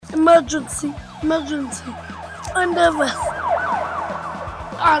Emergency, emergency. Under arrest.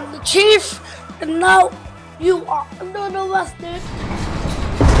 I'm the chief, and now you are under arrest, dude.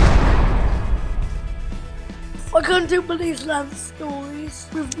 Welcome to Police Land Stories.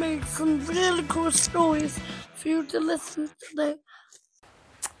 We've made some really cool stories for you to listen to today.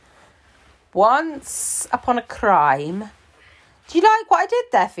 Once upon a crime. Do you like what I did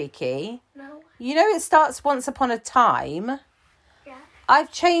there, Vicky? No. You know it starts once upon a time. Yeah.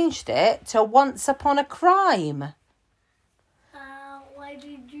 I've changed it to once upon a crime. Why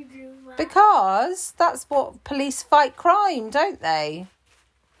did you do that? Because that's what police fight crime, don't they?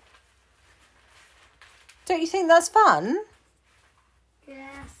 Don't you think that's fun? Yes.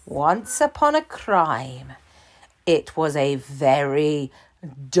 Once upon a crime. It was a very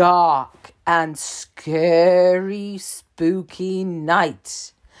dark and scary, spooky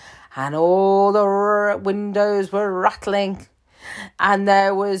night. And all the windows were rattling. And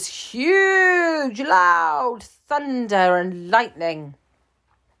there was huge, loud thunder and lightning.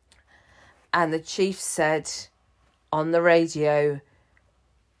 And the chief said on the radio,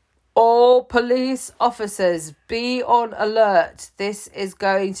 "All police officers, be on alert. This is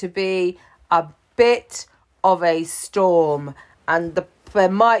going to be a bit of a storm. And there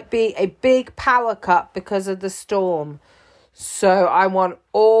might be a big power cut because of the storm. So I want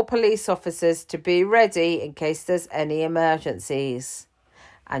all police officers to be ready in case there's any emergencies."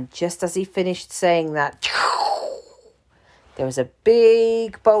 And just as he finished saying that, there was a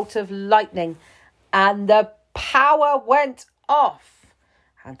big bolt of lightning and the power went off.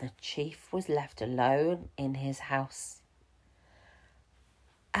 And the chief was left alone in his house.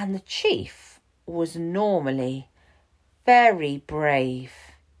 And the chief was normally very brave.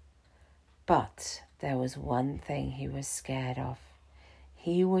 But there was one thing he was scared of.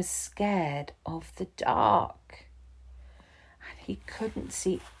 He was scared of the dark. And he couldn't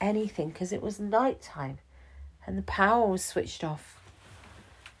see anything because it was night time and the power was switched off.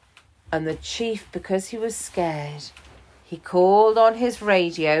 And the chief, because he was scared, he called on his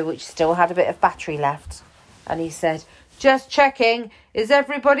radio, which still had a bit of battery left. And he said, "Just checking, is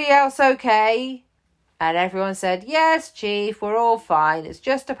everybody else okay?" And everyone said, "Yes, chief, we're all fine. It's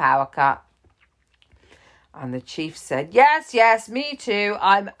just a power cut." And the chief said, Yes, me too.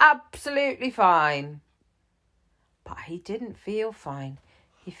 I'm absolutely fine." But he didn't feel fine.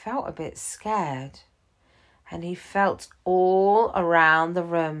 He felt a bit scared. And he felt all around the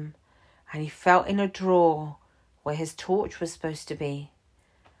room. And he felt in a drawer where his torch was supposed to be.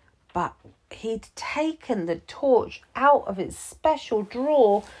 But he'd taken the torch out of its special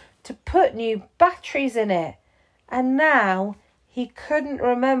drawer to put new batteries in it. And now he couldn't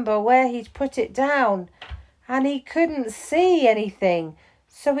remember where he'd put it down. And he couldn't see anything,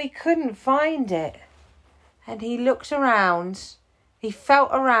 so he couldn't find it. And he looked around. He felt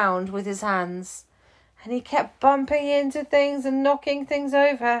around with his hands. And he kept bumping into things and knocking things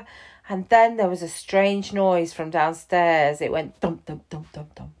over. And then there was a strange noise from downstairs. It went thump, thump, thump,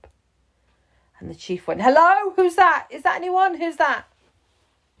 thump, thump. And the chief went, "Hello? Who's that? Is that anyone? Who's that?"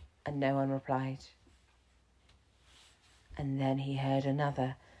 And no one replied. And then he heard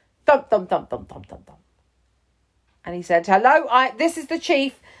another thump, thump, thump, thump, thump, thump, thump. And he said, "Hello, this is the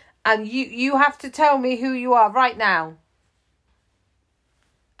chief, and you have to tell me who you are right now."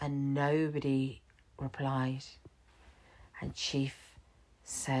 And nobody replied. And chief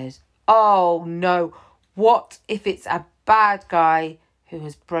said, "Oh no, what if it's a bad guy who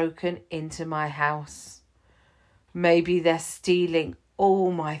has broken into my house? Maybe they're stealing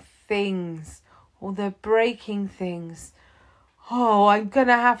all my things, or they're breaking things. Oh, I'm going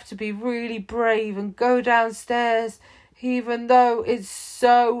to have to be really brave and go downstairs, even though it's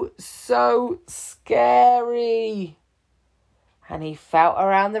so scary." And he felt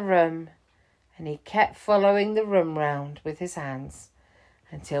around the room, and he kept following the room round with his hands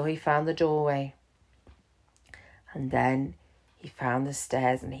until he found the doorway. And then he found the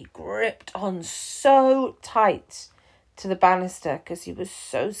stairs, and he gripped on so tight to the banister because he was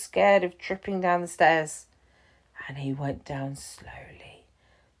so scared of tripping down the stairs. And he went down slowly,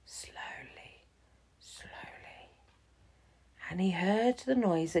 slowly, slowly. And he heard the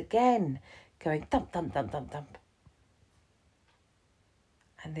noise again, going thump, thump, thump, thump, thump.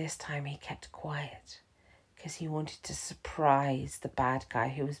 And this time he kept quiet because he wanted to surprise the bad guy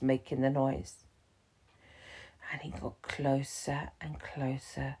who was making the noise. And he got closer and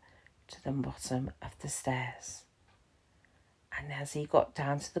closer to the bottom of the stairs. And as he got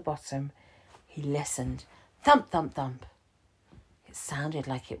down to the bottom, he listened. Thump, thump, thump. It sounded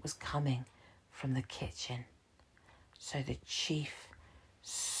like it was coming from the kitchen. So the chief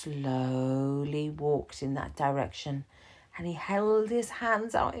slowly walked in that direction and he held his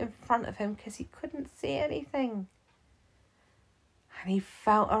hands out in front of him because he couldn't see anything. And he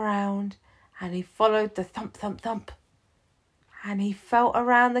felt around and he followed the thump, thump, thump. And he felt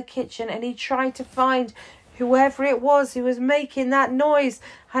around the kitchen and he tried to find whoever it was who was making that noise.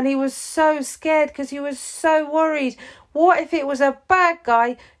 And he was so scared because he was so worried. What if it was a bad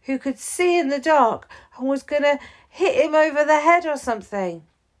guy who could see in the dark and was going to hit him over the head or something?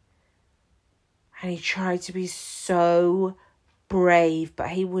 And he tried to be so brave, but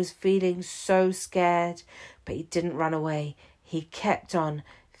he was feeling so scared. But he didn't run away. He kept on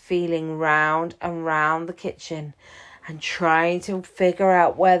feeling round and round the kitchen and trying to figure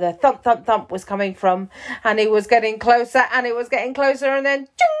out where the thump, thump, thump was coming from. And he was getting closer and it was getting closer, and then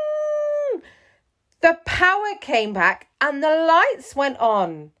ching! The power came back and the lights went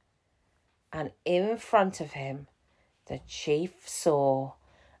on. And in front of him, the chief saw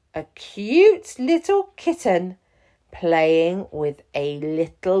a cute little kitten playing with a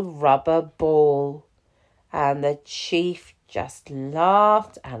little rubber ball. And the chief just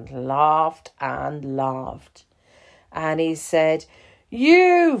laughed and laughed and laughed. And he said,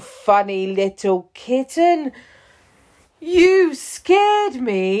 "You funny little kitten, you scared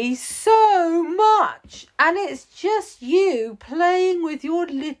me so much. And it's just you playing with your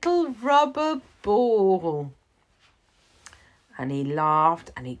little rubber ball." And he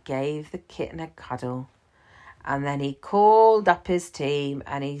laughed and he gave the kitten a cuddle. And then he called up his team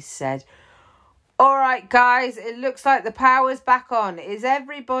and he said, "All right, guys, it looks like the power's back on. Is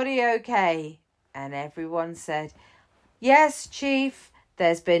everybody okay?" And everyone said, "Yes, Chief,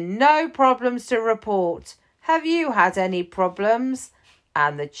 there's been no problems to report. Have you had any problems?"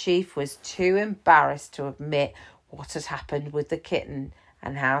 And the chief was too embarrassed to admit what had happened with the kitten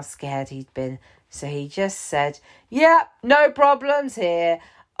and how scared he'd been. So he just said, "Yep, no problems here.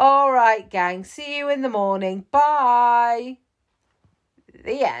 All right, gang, see you in the morning. Bye."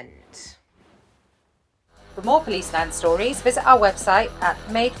 The end. For more Policeman stories, visit our website at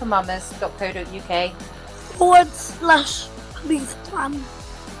madeformamas.co.uk/policeman.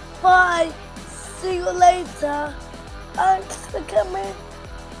 Bye. See you later. Thanks for coming.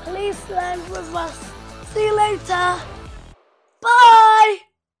 Policeland with us. See you later. Bye.